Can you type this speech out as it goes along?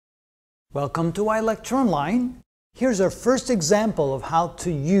Welcome to iLecture Online. Here's our first example of how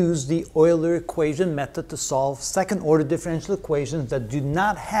to use the Euler equation method to solve second-order differential equations that do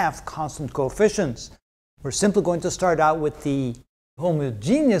not have constant coefficients. We're simply going to start out with the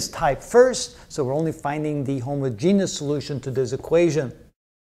homogeneous type first, so we're only finding the homogeneous solution to this equation.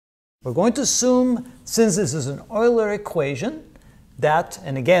 We're going to assume, since this is an Euler equation, that,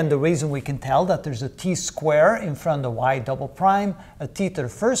 and again, the reason we can tell that there's a t square in front of the y double prime, a t to the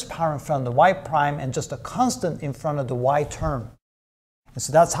first power in front of the y prime, and just a constant in front of the y term. And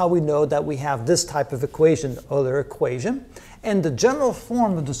so that's how we know that we have this type of equation, the Euler equation. And the general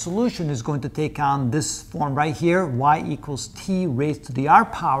form of the solution is going to take on this form right here, y equals t raised to the r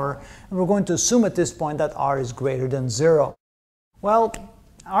power. And we're going to assume at this point that r is greater than 0. Well,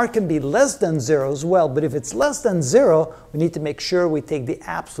 r can be less than 0 as well, but if it's less than 0, we need to make sure we take the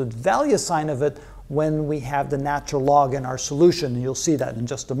absolute value sign of it when we have the natural log in our solution. And you'll see that in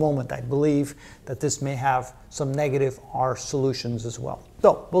just a moment. I believe that this may have some negative r solutions as well.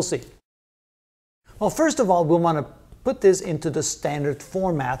 So, we'll see. Well, first of all, we'll want to put this into the standard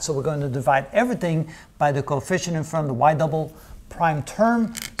format. So we're going to divide everything by the coefficient in front of the y double prime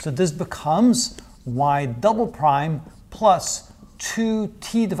term. So this becomes y double prime plus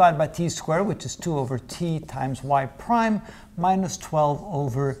 2t divided by t squared, which is 2 over t times y prime, minus 12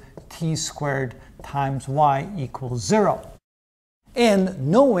 over t squared times y equals 0. And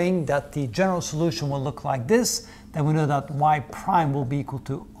knowing that the general solution will look like this, then we know that y prime will be equal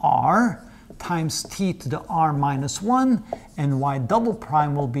to r times t to the r minus 1, and y double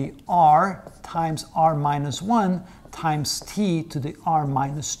prime will be r times r minus 1 times t to the r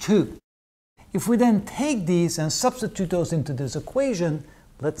minus 2. If we then take these and substitute those into this equation,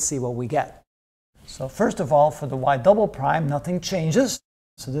 let's see what we get. So first of all, for the y double prime, nothing changes.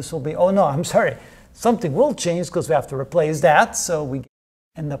 So this will be, oh no, I'm sorry, something will change because we have to replace that. So we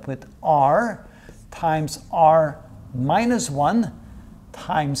end up with r times r minus 1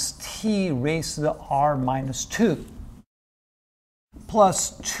 times t raised to the r minus 2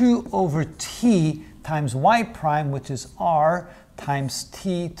 plus 2 over t times y prime, which is r times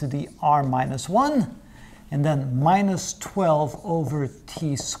t to the r minus 1, and then minus 12 over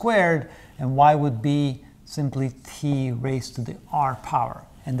t squared, and y would be simply t raised to the r power,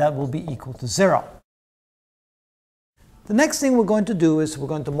 and that will be equal to 0. The next thing we're going to do is we're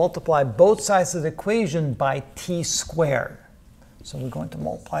going to multiply both sides of the equation by t squared. So we're going to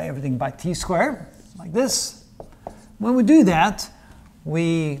multiply everything by t squared, like this. When we do that,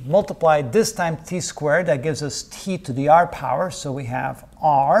 we multiply this time t squared, that gives us t to the r power, so we have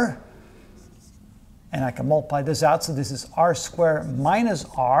r, and I can multiply this out, so this is r squared minus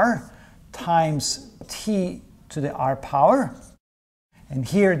r times t to the r power, and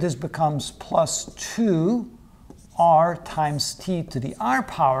here this becomes plus 2r times t to the r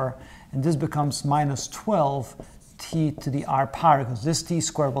power, and this becomes minus 12 t to the r power, because this t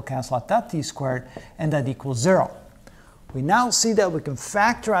squared will cancel out that t squared, and that equals 0. We now see that we can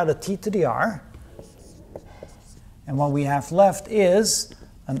factor out a t to the r, and what we have left is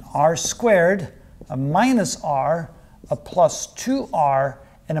an r squared, a minus r, a plus 2r,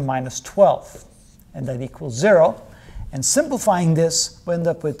 and a minus 12, and that equals 0. And simplifying this, we end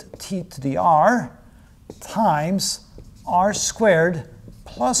up with t to the r times r squared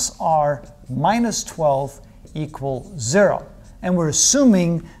plus r minus 12 equals 0. And we're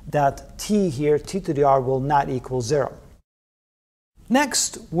assuming that t here, t to the r, will not equal 0.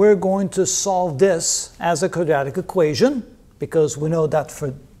 Next, we're going to solve this as a quadratic equation, because we know that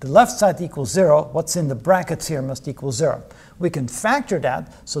for the left side equals 0, what's in the brackets here must equal 0. We can factor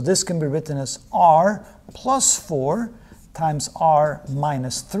that, so this can be written as r plus 4 times r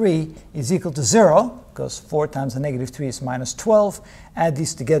minus 3 is equal to 0, because 4 times the negative 3 is minus 12. Add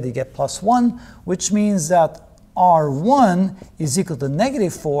these together, you get plus 1, which means that r1 is equal to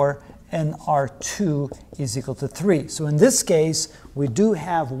negative 4, and r2 is equal to 3. So in this case, we do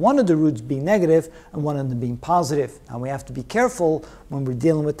have one of the roots being negative and one of them being positive. Now we have to be careful when we're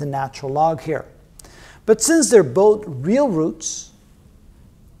dealing with the natural log here. But since they're both real roots,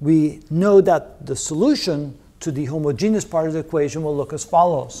 we know that the solution to the homogeneous part of the equation will look as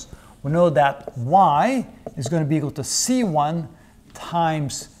follows. We know that y is going to be equal to c1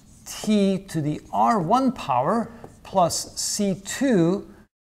 times t to the r1 power plus c2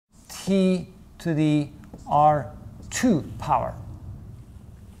 t to the r2 power.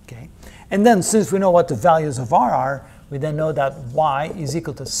 Okay. And then since we know what the values of r are, we then know that y is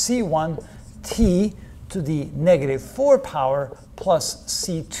equal to c1 t to the negative 4 power plus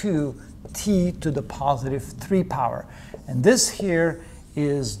c2 t to the positive 3 power. And this here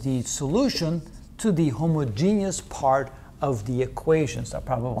is the solution to the homogeneous part of the equation. So I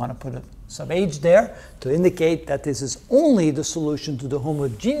probably want to put a sub h there to indicate that this is only the solution to the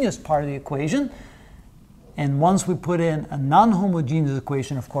homogeneous part of the equation. And once we put in a non-homogeneous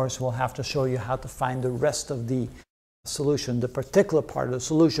equation, of course, we'll have to show you how to find the rest of the solution, the particular part of the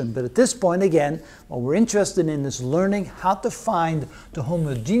solution. But at this point, again, what we're interested in is learning how to find the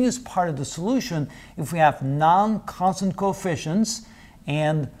homogeneous part of the solution if we have non-constant coefficients,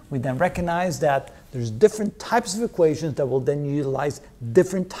 and we then recognize that there's different types of equations that will then utilize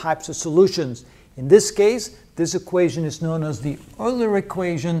different types of solutions. In this case, this equation is known as the Euler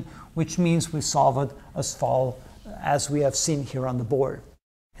equation, which means we solve it as we have seen here on the board.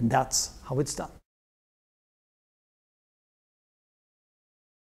 And that's how it's done.